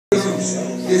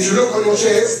If you look on your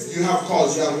chairs, you have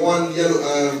cars. You have one yellow,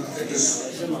 I think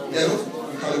it's yellow,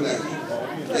 colour black.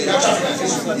 Yeah, you have traffic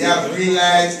lights. You have green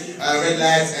lights, red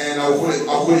lights, and I'll call it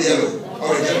yellow.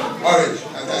 Orange.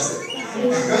 Fantastic.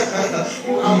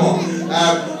 Come on.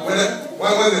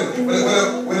 When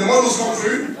the models come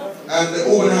through, they're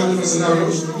all going to have different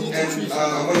scenarios, and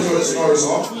I'm going to tell what the scenarios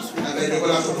are, and then you're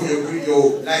going to have to put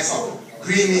your lights up.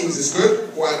 Green means it's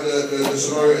good, whatever the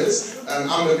scenario is.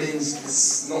 Amber means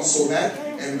it's not so bad,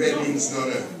 and red means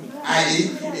no.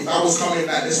 I.e., if I was coming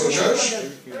like this for church,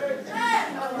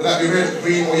 would that be red,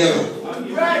 green, or yellow?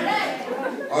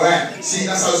 Alright, see,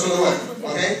 that's how it's going to work.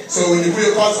 Okay? So when you put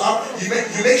your cards up, you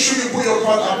make sure you put your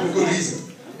card up with good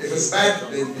reason. If it's bad,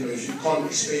 then if you can't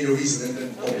explain your reason,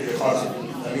 then don't put your card up.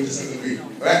 That means it's agree.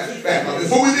 Alright? Right, but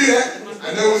before we do that,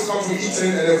 I know everyone's come from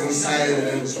eating and everyone's tired and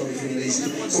everyone's probably feeling lazy.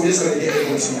 So we're just going to get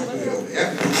everyone to move it over,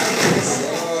 yeah?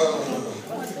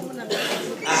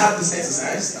 I have this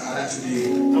exercise that I like to do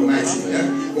with my team, yeah?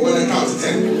 We're going to count to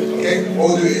 10, okay?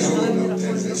 What we'll do is we're going to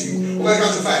 10 to 2. We're going to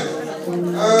count to 5. You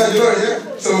know it, yeah?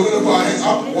 So we're going to put our hands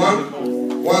up.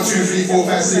 1, 2, 3, 4,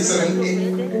 5, 6, 7,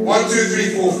 8. 1, 2,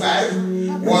 3, 4,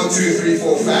 5. 1, 2, 3,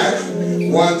 4,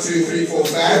 5. 1, 2, 3, 4,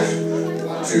 5.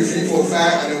 2, 3, 4,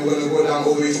 5, and then we're going to go down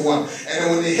all the way to 1. And then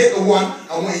when they hit the 1,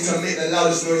 I want you to make the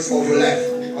loudest noise of your life.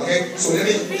 Okay? So let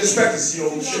me just practice,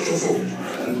 shut your throat.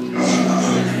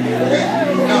 Okay?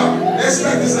 Now, let's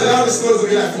practice the loudest noise of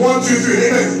your life. 1, 2, 3,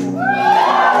 make noise.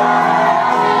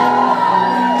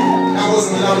 That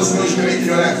wasn't the loudest noise you can make in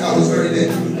your life. That was very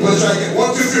dead. We're going to try again.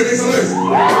 1, 2, 3, make some noise.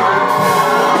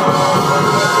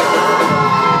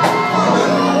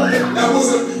 That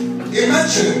wasn't.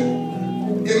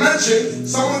 Imagine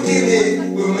someone came here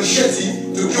with a machete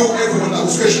to kill everyone that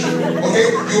was Christian.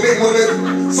 Okay? You make one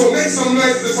noise. So make some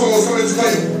noise if someone was coming to kill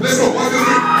you. Let's go. 1, 2,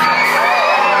 3.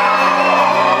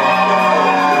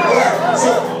 Alright, so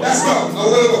let's go. Now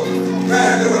we're gonna go. Right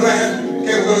hand, left hand, right hand.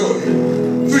 Okay, we're gonna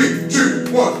go. 3,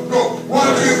 2, 1, go.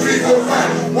 1, 2, 3, 4,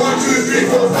 5. 1, 2,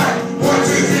 3, 4, 5. 1,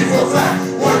 2, 3, 4,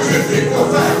 5. 1, 2, 3, 4,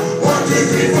 5. 1,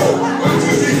 2, 3, 4. 1,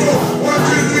 2, 3, 4. 1,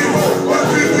 2, 3, 4. 1,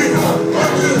 2, 3, 4.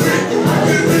 1, 2, 3. 1, 2, 3.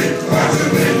 1, 2,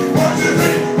 3. 1, 2,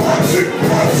 3. 1, 2, 1, 2,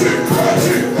 1, 2, 1,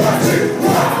 2, 1, 2,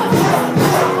 1.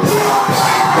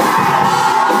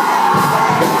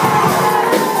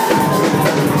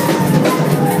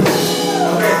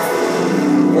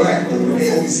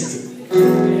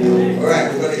 Alright,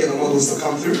 we're going to get the models to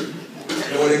come through.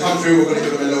 And when they come through, we're going to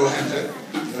give them a little hand check.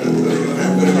 We're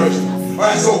going to encourage them.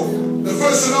 Alright, so the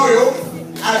first scenario,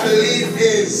 I believe,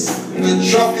 is the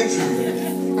jump interview.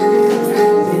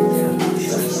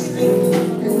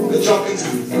 The jump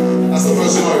interview. That's the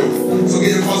first scenario. So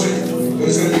get your cards ready.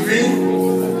 It's going to be green.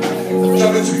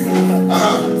 Jump interview.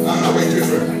 Wait, do it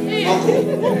for it.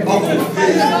 Uncle.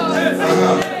 Hey.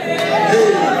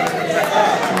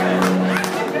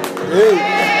 Hey.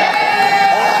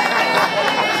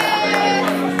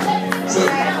 So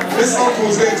this uncle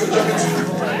is going to jump into.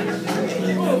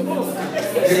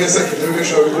 Give me a second, let me make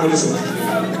sure I record this one.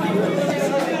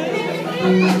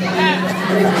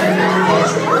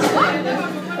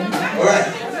 Alright.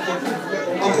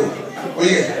 Uncle, what are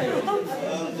you getting?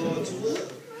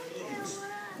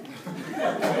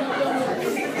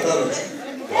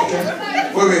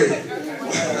 Wait.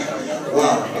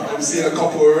 Wow, I'm seeing a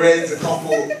couple of reds, a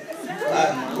couple.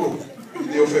 Alright, cool.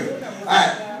 Do your thing.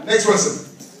 Alright, next person.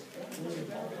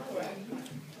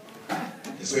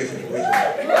 Just wait for it,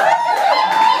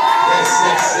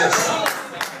 Yes.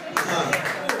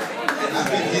 And I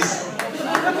think he's.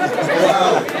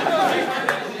 Wow.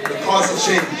 The cards have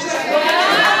changed.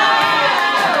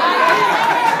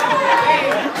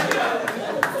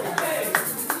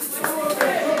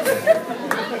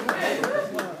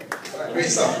 Great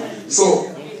stuff. So,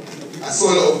 I saw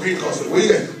a lot of green cards. What are you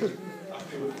doing? I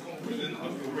feel confident, I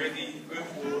feel ready, going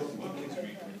for work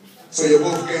interview. So you're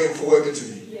both going for work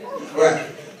interview? Alright.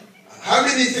 How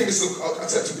many think it's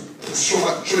acceptable? Show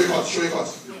your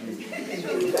cards.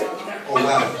 Oh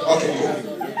wow. Okay, cool.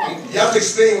 You have to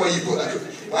explain why you put that.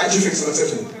 Why do you think it's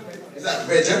unacceptable? Is that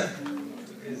red, yeah?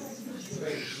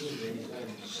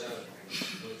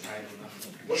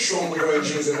 What's wrong with wearing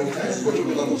jeans and all ties? What do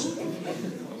you do?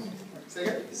 Say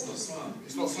again? It's not smart.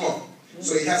 It's not smart.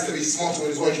 So he has to be smart when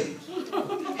he's working.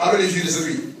 How many of you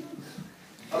disagree?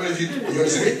 How many of you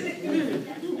disagree?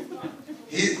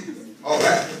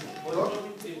 Alright.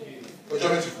 What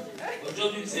job into? What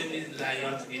job you say is that you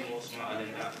have to be more smarter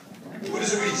than that. Who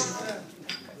disagrees?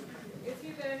 If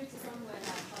you go to somewhere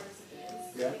like Forest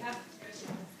Hills, yeah. You have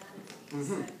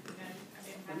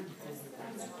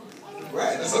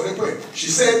Right, that's a big point. She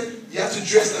said you have to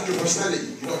dress like your personality.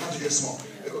 You don't have to dress smart.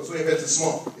 Because who invented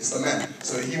smart. It's the man.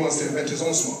 So he wants to invent his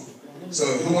own smart. So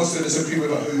who wants to disagree with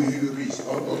that? Who agrees?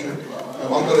 Oh, okay.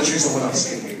 I'm going to choose someone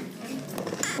else.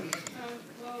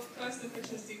 Well, first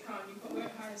impressions do count. You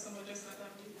can't hire someone just like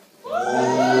that. Oh.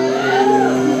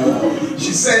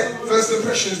 She said first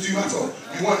impressions do matter.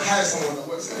 You won't hire someone that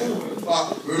works there.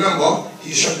 But remember,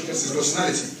 he's showing against his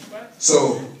personality.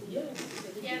 So.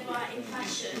 Yeah, but in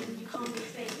fashion, you can't be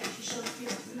fake. That you show off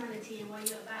your personality and why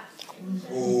you're back.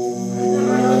 Oh.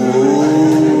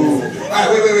 Alright,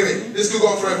 wait. This could go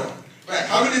on forever. Right,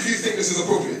 how many of you think this is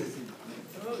appropriate?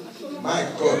 My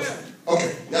God.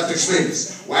 Okay, you have to explain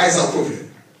this. Why is that appropriate?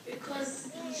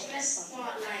 Because he's dressed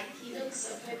smart, like, he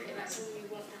looks appropriate, like someone you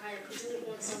want to hire, because you wouldn't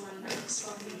want someone that looks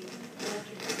scruffy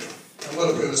working. I'm going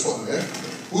to put it in the spot now, yeah?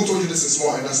 Who told you this is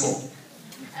smart and that's not?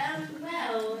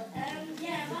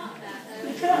 Yeah, about that.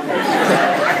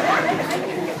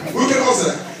 Who can answer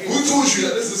that? Who told you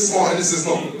that this is smart and this is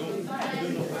not?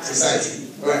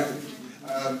 Society. Alright.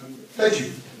 Thank you.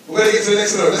 We're going to get to the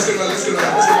next one. Let's go now.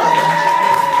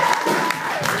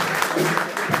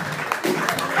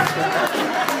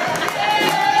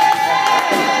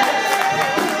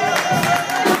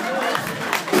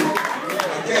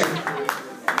 Okay.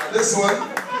 This one,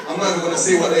 I'm not even going to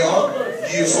say what they are.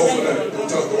 You yourself will know.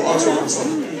 They'll answer for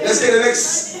themselves. Let's get the next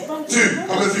two.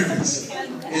 Coming through, please.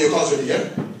 Get your cards ready, yeah?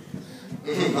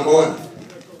 Number one.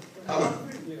 Come on.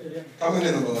 Come in,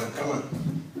 number one. Come on.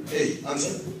 Hey,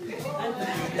 answer.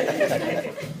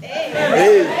 Hey.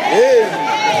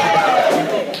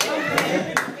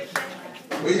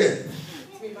 What you get?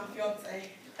 It's me, my fiance.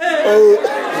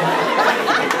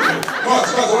 Cards.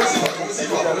 I want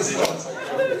to see cards.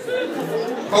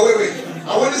 Oh, wait. I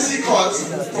want to see cards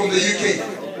from the UK.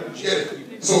 You get it?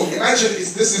 So imagine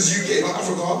this is UK, not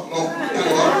Africa, no,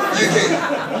 Canada, UK.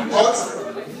 Cards?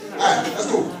 Alright, that's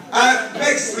cool.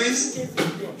 Next, please.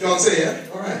 Fiance, yeah?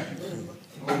 Alright.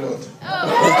 Oh, Lord.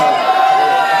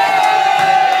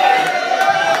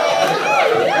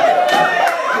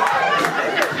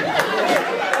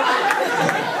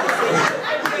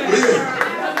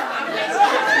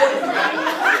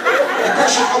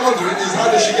 I'm wondering is how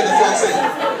does she get the fiance?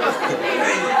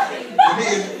 You're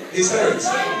meeting his parents.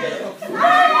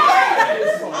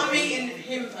 I'm meeting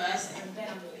him first and then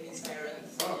I'm meeting his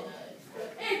parents.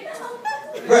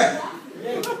 Right.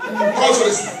 Cards for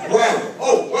this. Wow.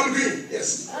 Oh, one green.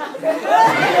 Yes. Why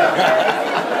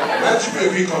did you put a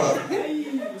green card up?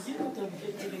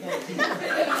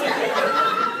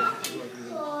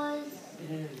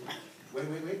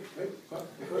 Wait. What?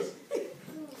 Because?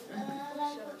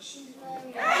 Like what she's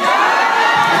wearing.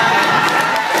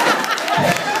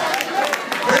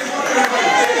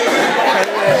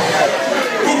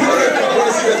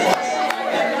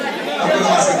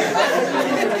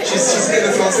 She's getting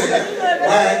the fiance.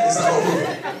 Why is that not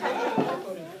appropriate?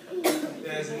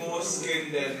 There's more skin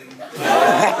than a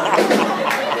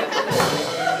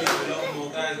lot more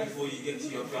guys before you get to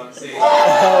your fiance.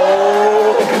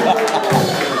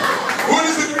 Who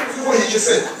disagrees with what he just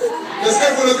said? Does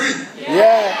everyone agree?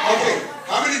 Yeah. Okay.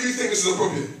 How many of you think this is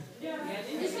appropriate?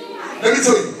 Let me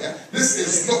tell you, yeah, this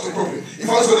is not appropriate. If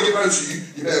I was going to get married to you,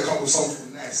 you better come with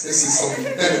something nice. This is something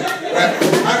better, right?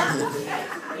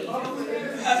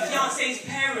 Her fiance's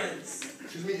parents.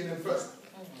 She's meeting him first.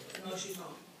 No, she's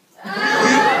not.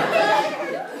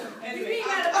 Anyway,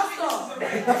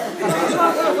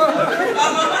 My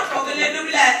mom will let them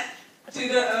like to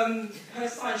the her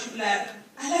son. She'll be like,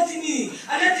 Alatini,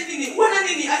 what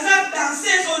Nini? As I've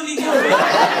danced on Nini.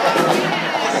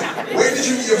 Where did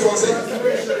you meet your fiance?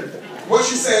 What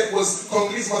she said was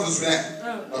Congolese mother's black.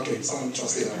 Okay, someone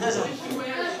translate that.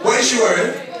 What is she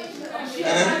wearing?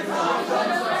 And then,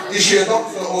 is she a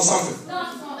doctor or something?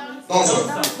 Dancer.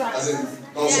 As in,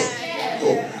 dancer.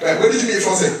 Cool. Right, where did you meet your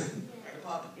fiance?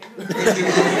 Where did you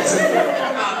meet your fiance?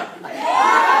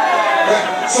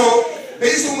 Right, so,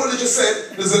 based on what they just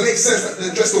said, does it make sense that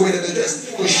they're dressed the way that they're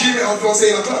dressed? Because she met her fiance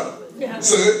in a club.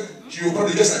 So, she will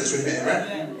probably dress like this when you met him,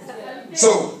 right? So,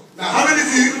 now how many of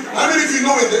you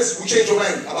knowing this will change your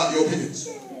mind about your opinions?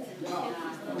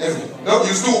 Everyone. No,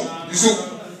 you still.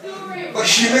 But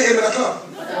she met him in a club.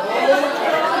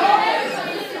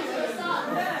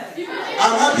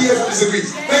 I'm happy everyone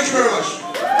disagrees. Thank you very much.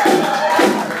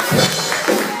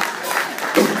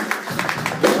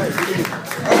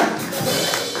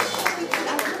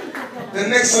 The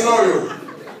next scenario.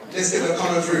 Let's get them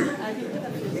coming through.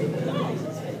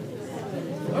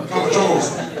 Come on, Charles.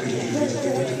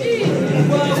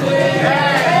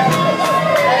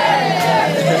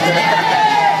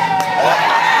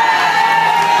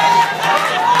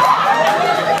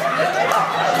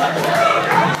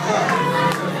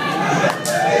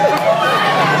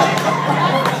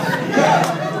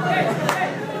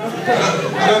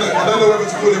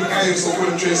 call him guy, so call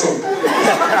him Trey Song.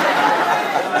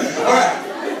 Alright.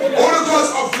 All the cards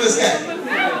up for this guy.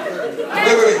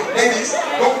 Wait. Ladies,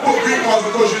 don't put green cards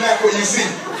because you like what you see.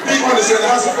 Be honest, you're in the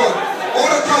house of God. All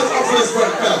the cards up for this fella.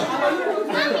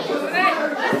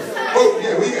 Oh,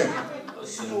 yeah, where you going?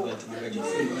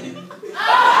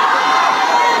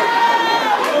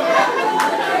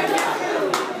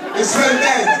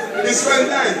 His friend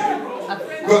died.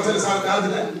 Go on, tell us how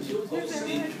did that? Obviously,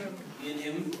 me and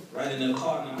him riding in the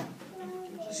car now.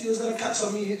 So he was gonna catch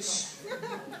some hits.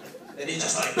 Then he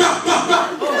just like, blah, blah, blah.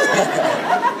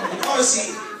 And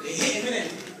obviously, they hit him, innit?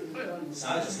 So I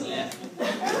just left.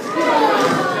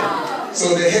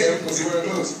 So they hit him because he wearing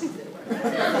clothes? No,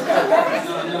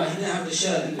 he didn't have the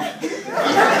shirt.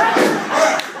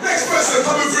 Alright, next person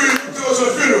coming through to go to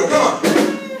the funeral. Come on.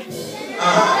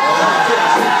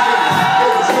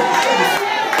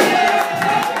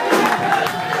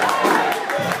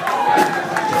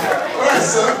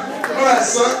 Alright,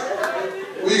 sir.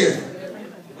 What you get?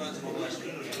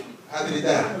 How did he die?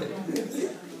 I don't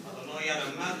know, he had a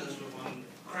madness with one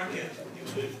crackhead he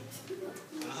was with.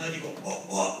 And I heard he got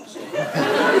what? So,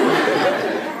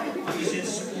 he's here to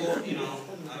support, you know,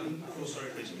 I feel sorry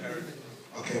for his parents.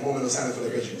 Okay, moment of silence for the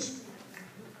graduates.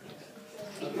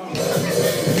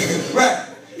 Right.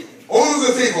 All those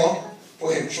in favor for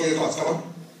him, show your cards, come on.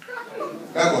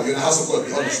 Remember, you're in the house of God,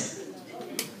 be honest.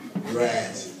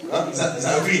 Right. Huh? Is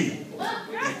that a green?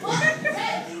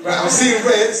 Right, I'm seeing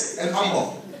reds and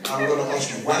amber. I'm going to ask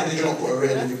you, why did you not put a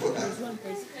red and you put that?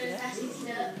 Because that's his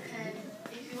look, and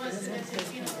if he wants to go to a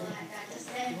funeral like that, just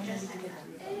let him dress like that.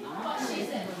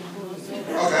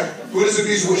 Okay. Who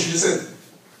disagrees with what she just said?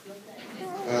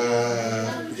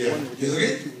 Yeah. You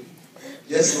disagree?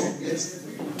 Yes, no, yes.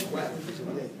 Why?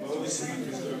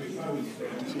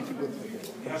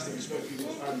 You have to respect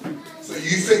people's family. So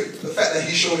you think the fact that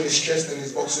he's showing his chest and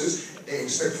his boxes ain't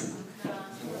respectful?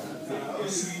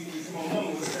 Obviously, if my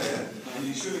mom was there, and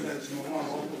you should have that to my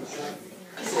mom,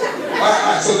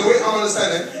 Alright, so the way I'm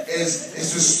understanding is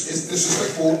it's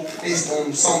disrespectful based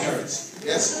on some parents,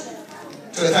 yes?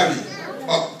 To the family.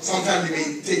 But some family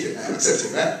may take it and accept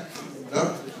it, right? No?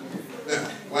 No.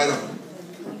 Why not?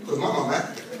 Because my mom, right?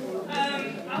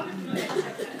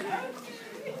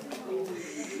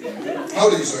 How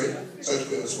old are you, sorry? Sorry to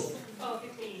put you on the spot. Oh,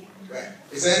 15. Right.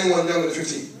 Is there anyone younger than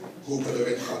 15 who put the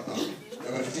red card down?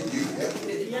 Younger than 15? You?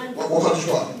 Yeah? What country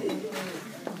you are?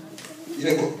 You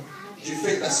didn't go. Do you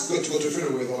think that's good to go to a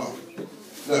funeral with or not?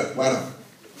 No. Why not?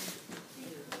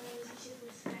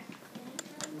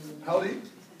 How old are you?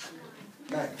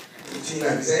 9. 15,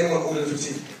 9. Is there anyone older than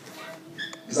 15?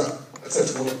 Is that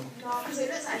acceptable? No, because it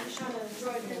looks like he's trying to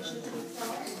draw attention to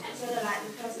himself, so that like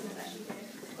the person is actually there.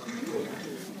 Okay, cool.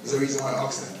 There's a reason why I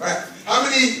asked that. Right. How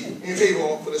many in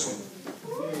favour for this one?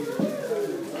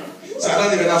 So I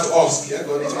don't even have to ask, yeah?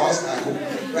 Don't need to ask. Alright, cool.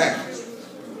 Right.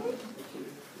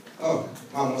 Oh,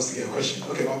 Mom wants to get a question.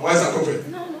 Okay, Mom, why is that appropriate?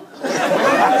 No.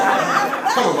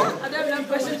 Come on, Mom. I don't have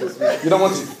questions. You don't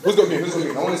want to? Who's got me? I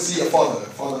want to see your father.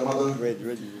 Father, mother. Ready.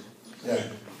 Yeah.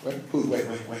 Wait.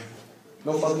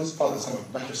 No fathers? Fathers, come on.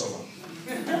 Back yourself up.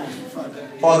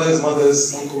 Fathers,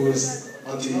 mothers, uncles,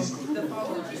 aunties.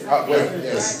 Where?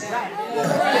 Yes.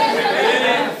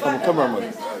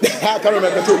 Cameraman.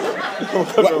 Cameraman can talk.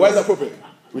 Why is that appropriate?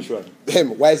 Which one?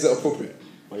 Him. Why is it appropriate?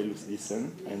 Well, he looks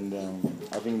decent, and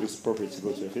I think it looks appropriate to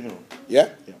go to a funeral. Yeah?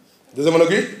 Yeah. Does everyone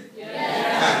agree?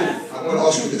 Yeah. I'm going to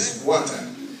ask you this one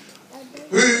time.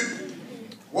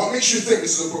 What makes you think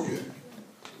this is appropriate?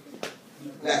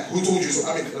 Like, who told you so?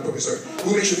 I mean, appropriate, sorry.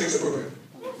 Who makes you think it's appropriate?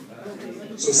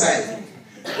 Society.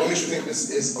 What makes you think this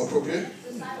is appropriate?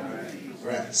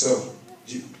 Right, so,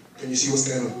 can you see what's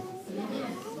going on?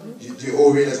 Do you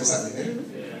all realize what's happening, eh?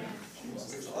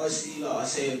 So obviously, like I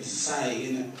say, society,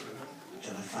 innit?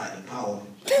 Trying to fight the power.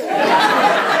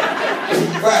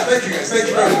 Right, thank you guys. Thank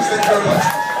you very much.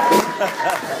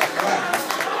 Right.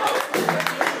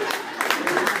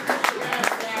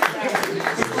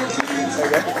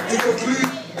 To conclude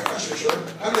the fashion show,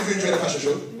 how many of you enjoyed the fashion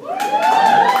show?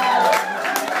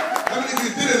 How many of you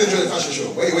didn't enjoy the fashion show?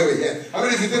 Wait, yeah. How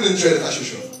many of you didn't enjoy the fashion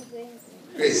show?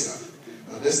 Great stuff.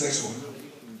 Now this next one,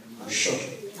 I'm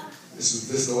shocking. This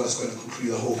is the one that's going to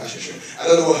conclude the whole fashion show. I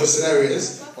don't know what her scenario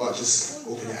is, but just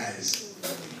open your eyes.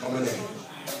 Come on in.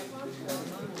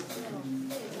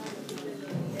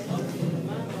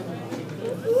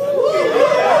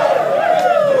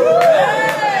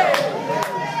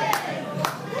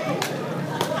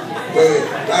 Wait,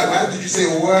 why did you say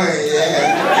why? Yeah.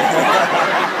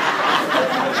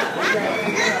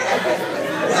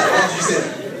 What did you say?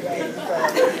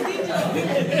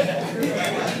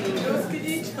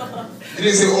 You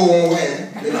didn't say, oh, where?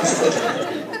 You're not supposed to.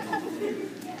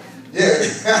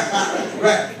 Yeah.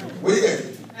 Right. Where you going?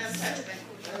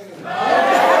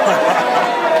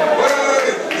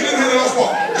 Wait. You didn't hear the last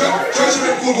part. Church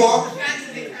event called what?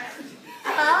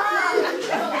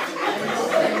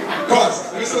 Cards.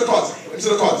 Let me see the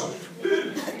cards.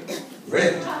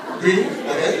 Red, green,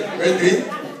 okay. Red, green.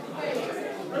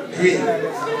 Green.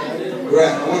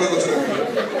 Right. I want to go to the green.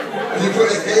 And you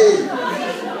put a hey.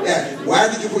 Yeah. Why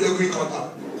did you put your green card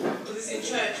up? Because it's in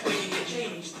church where you get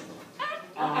changed. Do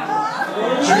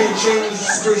you mean change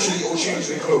spiritually or change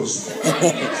in clothes? If you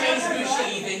get changed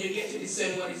spiritually, then you get to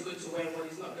discern what is good to wear and what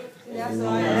is not good.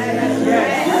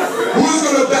 Who's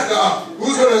gonna back that up?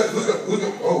 Who's gonna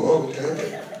oh,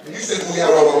 okay. You said You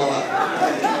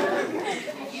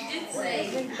did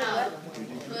say how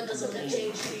God doesn't want to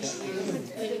change spiritually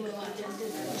when you go out and do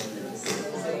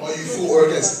that. Are you for or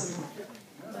against?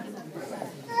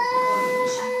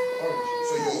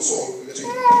 So you're sort of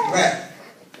between. Right.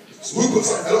 So who puts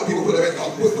up? A lot of people put their red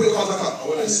card. Put your cards back up. I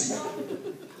want to see.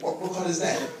 What card is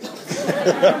that?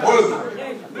 All of them.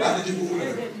 Why did you put all of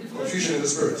them? Confusion in the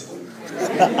spirit. So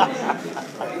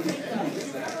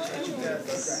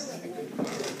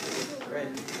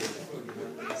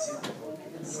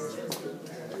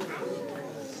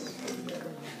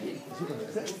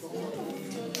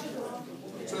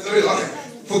okay.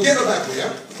 Forget the Bible,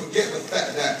 yeah? Forget the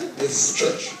fact that this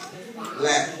church.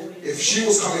 Like, if she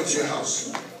was coming to your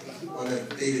house on a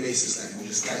daily basis, like, you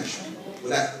just catch,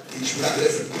 would that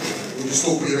different? Would you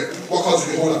still put your red? What cards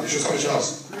would you hold up if she was coming to your house?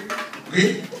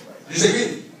 Green? Did you say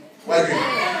green? Why green?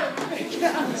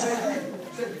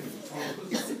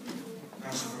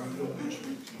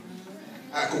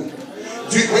 Alright, cool. Wait.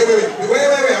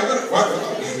 I'm gonna. What?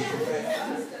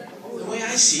 The way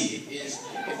I see it is,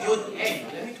 if you're, hey,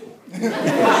 let me talk.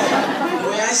 The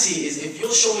way I see it is, if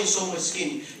you're showing so much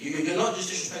skin, you're not just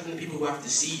disrespecting the people who have to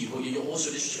see you, but you're also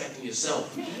disrespecting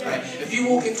yourself, right? If you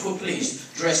walk into a place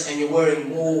dressed and you're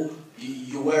wearing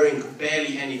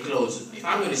barely any clothes, if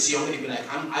I'm going to see you, I'm going to be like,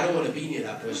 I don't want to be near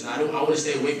that person. I want to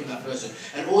stay away from that person.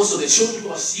 And also, the children who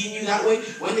are seeing you that way,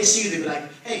 when they see you, they'll be like,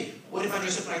 hey, what if I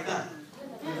dress up like that?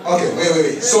 Okay,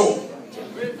 wait. So,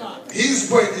 his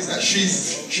point is that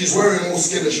she's wearing more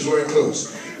skin than she's wearing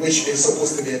clothes, which is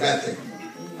supposed to be a bad thing.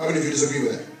 How many of you disagree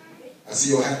with that? I see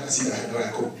your hand. I see that hand.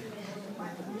 Alright, cool.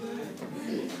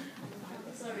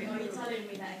 Sorry, are you telling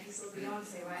me that if you saw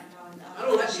Beyonce right now and I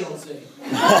don't like Beyonce.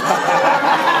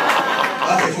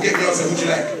 Okay, forget Beyonce. Who'd you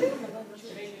like?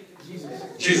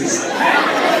 Jesus.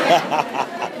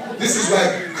 This is why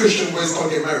Christian boys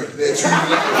can't get married. They're too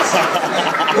levels.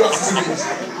 Who else disagrees?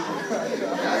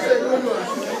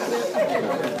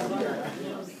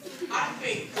 I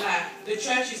think like the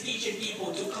church is teaching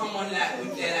people to come on like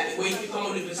with their like when you come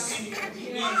on with a suit,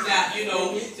 it means that then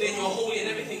you're holy and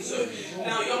everything. So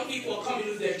now young people are coming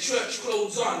with their church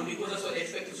clothes on because that's what they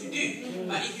expect you to do.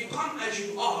 But if you come as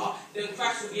you are, then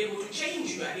Christ will be able to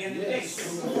change you at the end of the day. So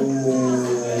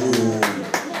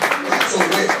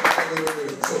wait.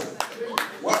 So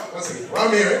one second. What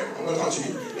I'm hearing, I'm going to come to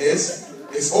you, is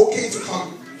it's okay to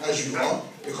come as you are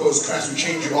because Christ will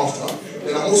change you after.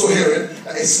 Then I'm also hearing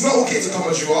that it's not okay to come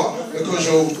as you are because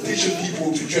you're teaching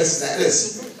people to dress like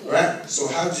this. Right? So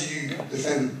how do you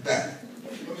defend that?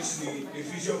 Obviously,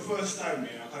 if it's your first time, I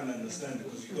can't understand it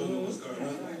because you don't know what's going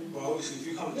on. But obviously, if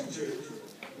you come to church,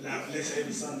 like let's say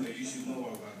every Sunday, you should know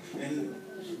what about it. And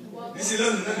this is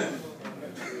London, isn't it?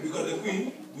 We got the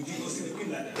Queen. Would you go see the Queen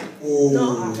like that? Oh.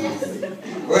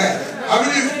 Right. How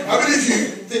many of you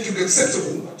think it would be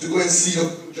acceptable to go and see her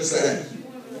just like that?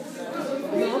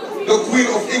 The Queen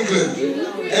of England,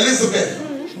 Elizabeth.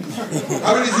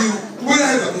 How many of you, put your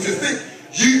hands up, if you think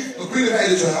the Queen of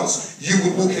England to your house, you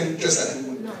would walk in just like that?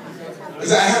 Is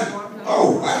that a hand?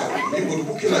 Oh, wow. You would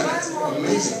walk in like that.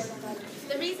 Amazing.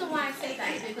 The reason why I say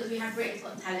that is because we have Britain's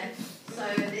Got Talent. So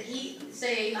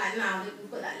say like now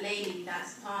we've got that lady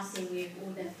that's passing with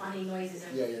all their funny noises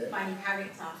and funny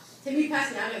character. To me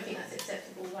personally, I don't think that's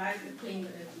acceptable. Why are you playing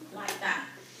with it like that?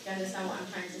 Do you understand what I'm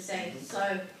trying to say?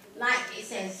 So like it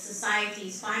says, society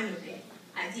is fine with it.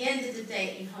 At the end of the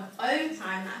day, in her own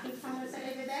time, I think someone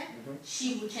said over there,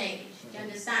 she will change. Do you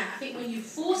understand? I think when you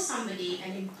force somebody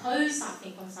and impose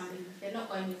something on somebody, they're not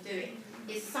going to do it.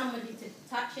 It's somebody to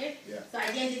touch it. So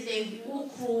at the end of the day, we all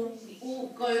crawl, we all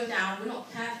go down, we're not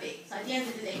perfect. So at the end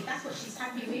of the day, if that's what she's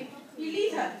happy with, you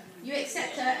leave her. You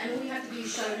accept her, and all you have to do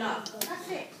is show love. That's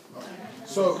it.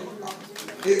 So,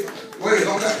 wait,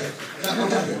 don't tap it. Don't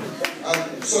tap it.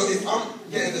 So if I'm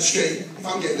getting this straight,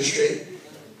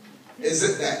 is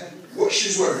it that what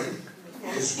she's wearing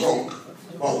is wrong,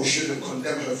 but we shouldn't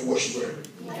condemn her for what she's wearing?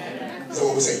 Is that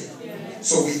what we're saying?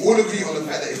 So we all agree on the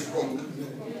fact that it's wrong.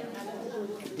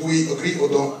 Do we agree or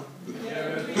don't?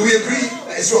 Do we agree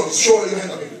that it's wrong? Show your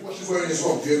hand up. What she's wearing is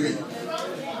wrong. Do you agree?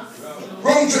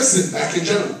 Wrong dressing, like in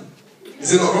general.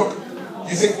 Is it not wrong?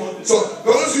 You think? So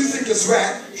those who think it's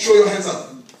right, show your hands up.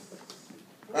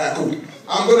 Alright, cool.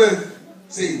 I'm gonna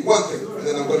say one thing, and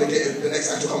then I'm gonna get the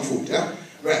next act to come forward. Yeah?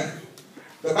 Right.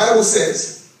 The Bible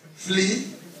says, flee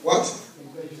what?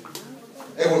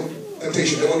 Everyone,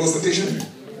 temptation. Everyone knows temptation?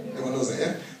 Everyone knows that,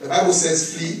 yeah? The Bible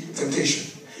says flee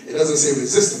temptation. It doesn't say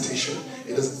resist temptation.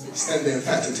 It doesn't stand there and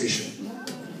fight temptation.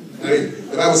 I mean,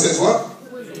 the Bible says what?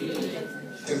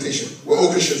 Temptation. We're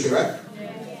all Christians here, right?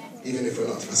 Even if we're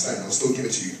not, that's fine. I'll still give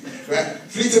it to you. Right?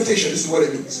 Flee temptation, this is what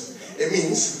it means. It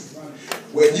means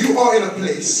when you are in a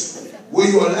place where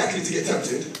you are likely to get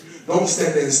tempted, don't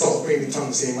stand there and start praying in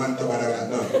tongues saying, man, no.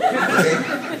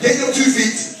 Okay? Get your 2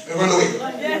 feet and run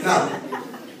away. Now,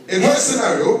 in her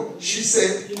scenario, she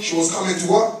said she was coming to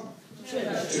what?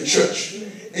 To church.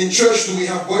 In church, do we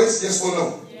have boys? Yes or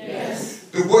no? Yes.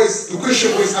 The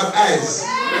Christian boys have eyes.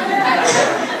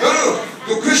 No.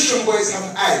 The Christian boys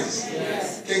have eyes.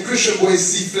 Yes. Can Christian boys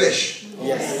see flesh?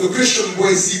 Yes. The Christian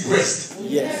boys see breast.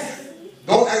 Yes.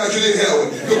 Don't act like you didn't hear that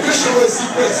one. The Christian boys see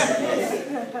breast.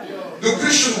 The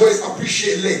Christian boys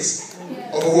appreciate legs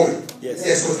of a woman. Yes,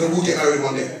 because they will get married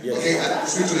one day. Yes. Okay, and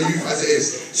speak to the youth as it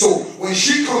is. So when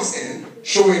she comes in,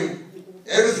 showing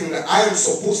everything that I am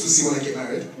supposed to see when I get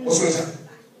married, what's going to happen?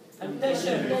 I'm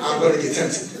going to get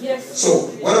tempted. Yes. So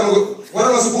what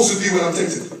am I supposed to do when I'm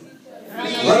tempted?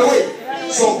 Run away.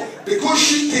 So because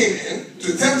she came in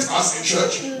to tempt us in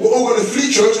church, we're all going to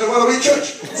flee church and run away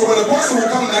church. So when the pastor will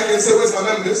come back and say, where's my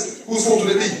members? Whose fault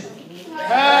will it be? So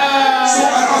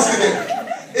I ask again,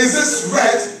 is this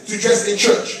right to dress in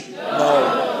church?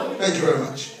 No. Thank you very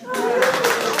much.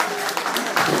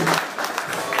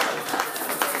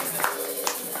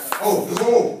 Oh, there's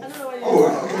one more. Oh,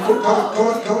 okay,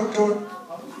 come on.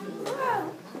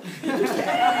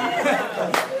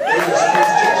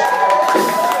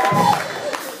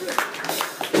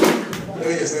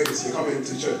 Yes, you're coming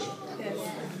to church. Yes.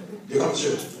 You come to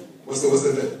church. What's the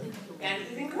event?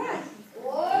 Gangster and cry.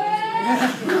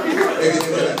 Maybe you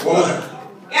that. One more time.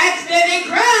 Gangster and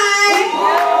cry.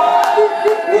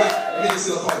 Right. Let me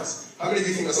see the cards. How many of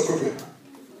you think that's appropriate?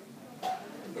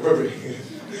 Appropriate.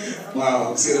 Wow,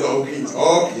 I'm seeing a lot of greens.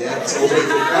 Oh, yeah, that's appropriate.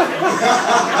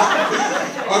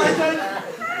 Okay.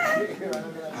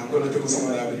 I'm going to pick on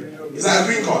someone that I believe. Is that a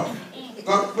green card?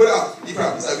 Go on, put it up. Be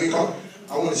proud. Is that a green card?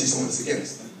 I want to see someone that's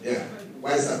against. Yeah.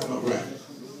 Why is that not right?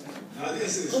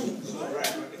 This is not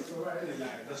right. It's not right, isn't it?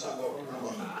 Like, that's not what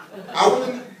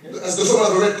Does someone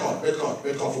have a red card? Red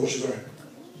card for what she's wearing.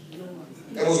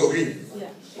 Everyone's got green. Yeah.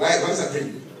 Why is that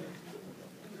green?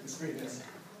 It's green, yes.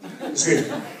 It's green.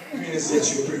 Green is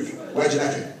yes, you approve. Why do you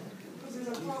like it? Because it's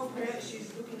appropriate, she's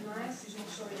looking nice, she's not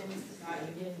showing any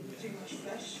too much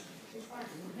flesh. She's fine.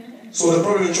 So the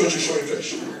problem in church is showing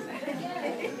flesh.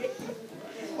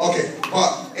 Okay,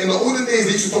 but in the olden days,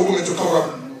 they used to tell women to cover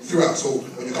up throughout. So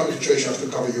when you come to church, you have to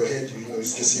cover your head. You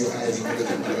just see your eyes and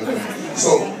everything.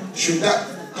 So should that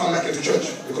come back into church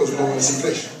because we don't want to see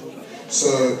flesh?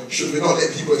 So should we not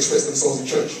let people express themselves in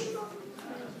church?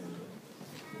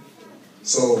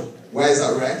 So why is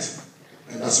that right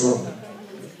and that's wrong?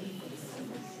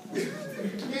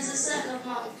 There's a certain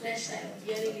amount of flesh that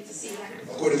you only need to see like.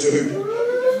 According to who?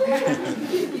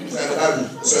 Is that the Bible?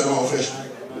 A certain amount of flesh.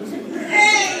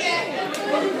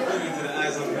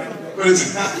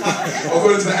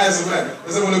 According to the eyes of man.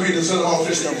 Does everyone agree there's a certain amount of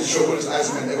flesh that you need to show according to the eyes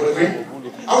of man? Everyone agree?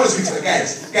 I want to speak to the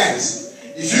guys. Guys,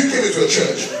 if you came into a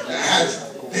church that had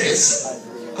this,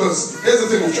 because here's the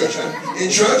thing with church, in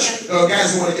church, there are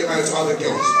guys who want to get married to other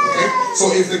girls, okay? So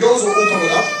if the girls were all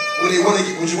coming up, would you want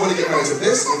to get married to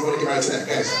this, or would you want to get married to that?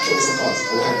 Guys, show me some cards,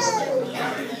 or hands.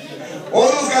 All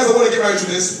those guys that want to get married to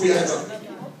this, put your hands up.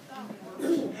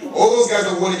 All those guys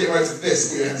that want to get married to this,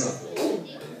 put your hands up.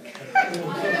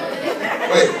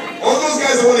 Wait, all those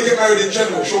guys that want to get married in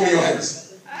general, show me your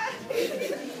hands.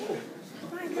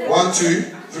 1, 2,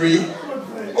 3.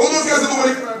 All those guys that don't want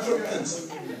to get married, show me your hands.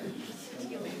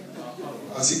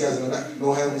 I see guys in the back.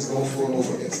 No hands, no for, no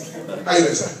for against. How you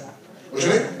doing, sir? What's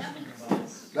your name?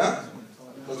 Nah?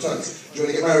 No chance. Do you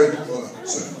want to get married? Or no,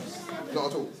 sir? Not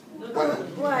at all. Why not?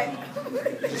 Why?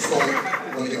 Just don't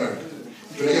want to get married.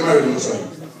 Do you want to get married or no, sir?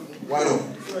 Why not?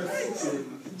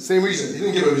 Same reason. He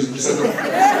didn't give a reason. He said no.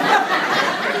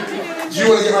 Do you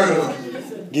want to get married or not?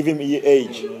 Give him your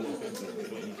age.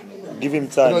 Give him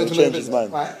time to change his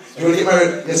mind. Right. Do you want to get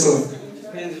married? Yes or no?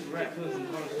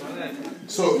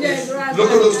 So, look at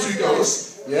those two girls.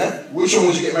 Yeah? Which one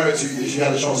would you get married to if you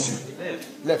had a chance to?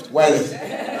 Left. Why left?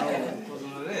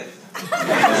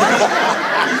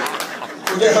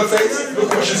 Forget her face,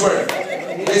 look at what she's wearing.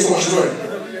 Based on what she's wearing.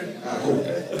 Cool.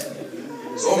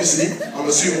 So obviously, I'm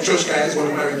assuming church guys want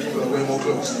to marry people that wear more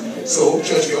clothes. So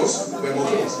church girls wear more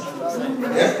clothes.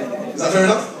 Yeah? Is that fair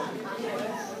enough?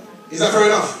 Is that fair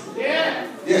enough? Yeah.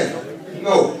 Yeah.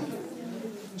 No.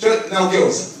 Now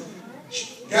girls.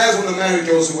 Guys want to marry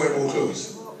girls who wear more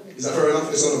clothes. Is that fair enough?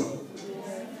 Yes or no?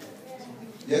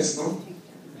 Yes? No?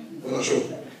 We're not sure.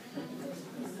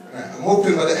 Right. I'm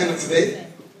hoping by the end of today,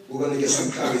 we're going to get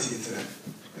some clarity into that.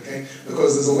 Okay?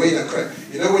 Because there's a way that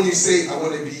you know when you say, I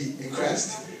want to be in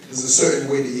Christ, there's a certain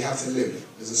way that you have to live.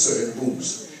 There's a certain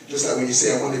rules. Just like when you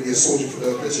say, I want to be a soldier for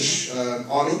the British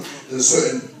Army, there's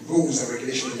certain rules and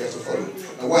regulations you have to follow.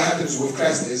 And what happens with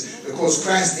Christ is, because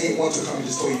Christ ain't want to come and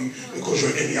just tell you, because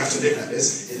you're in, you have to live like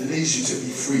this, it leads you to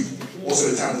be free. Most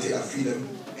of the time, we take that freedom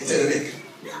and take the mick.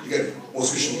 You get it?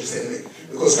 Most Christians just take the mick.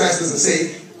 Because Christ doesn't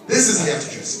say, this is how you have to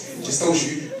dress. It just tells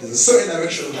you, there's a certain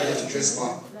direction of how you have to dress,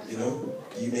 but, you know,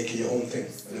 you make it your own thing.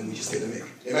 And then we just take the mick.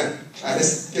 Amen? Alright,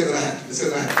 let's give them a hand. Let's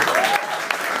give them a hand.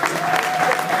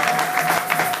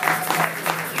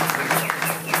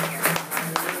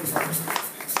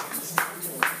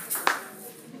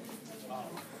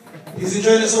 Who's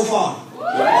enjoying it so far?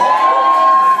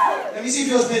 Let me see if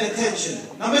you're paying attention.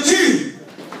 Number 2.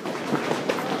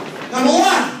 Number 1. 3.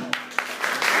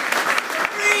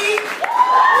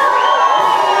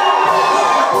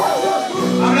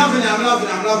 I'm loving it.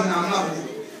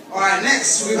 Alright,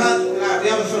 next we have a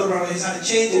fellow brother who's had a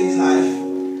change in his life.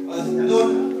 I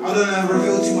don't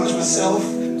reveal too much myself,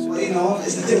 but you know,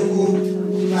 it's the typical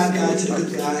bad guy to the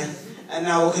good guy. And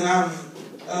now we're gonna have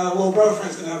brother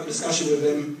Frank's gonna have a discussion with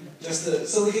him. Just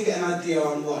so we can get an idea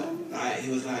on what he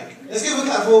was like. Let's give a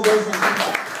clap for Brother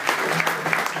Frank.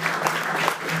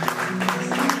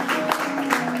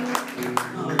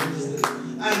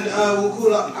 And we'll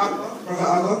call up Brother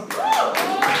Aga.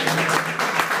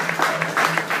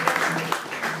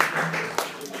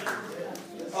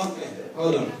 Okay,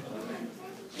 hold on.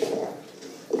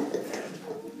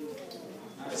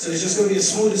 So it's just going to be a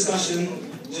small discussion,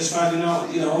 just finding out,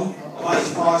 you know, about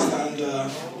his past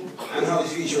and how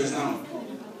his future is now.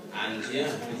 And yeah,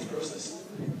 his process.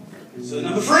 So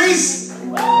number 3.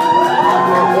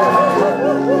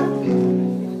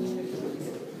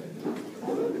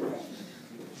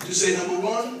 Did you say number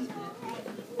 1?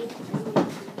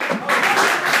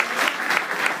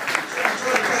 I'm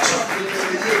trying to catch up with the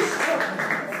youth.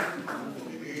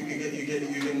 You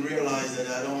can realize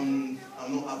that I'm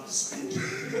not up to speed.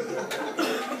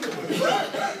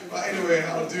 But anyway,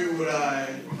 I'll do what I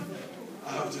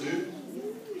have to do.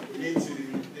 We need to,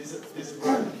 this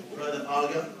brother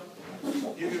Aga,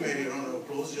 give him a round of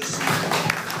applause just so you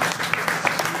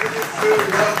feel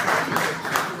welcome.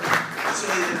 So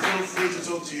he can feel free to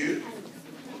talk to you.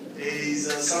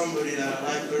 He's somebody that I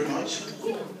like very much.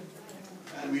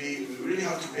 And we really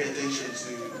have to pay attention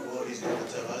to what he's going to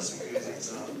tell us because it's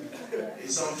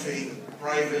something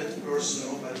private,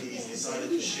 personal, but he's decided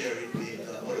to share it with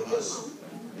all of us.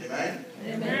 Amen?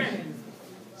 Amen.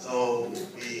 So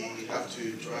we have to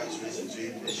try to listen to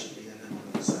him patiently and then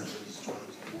understand.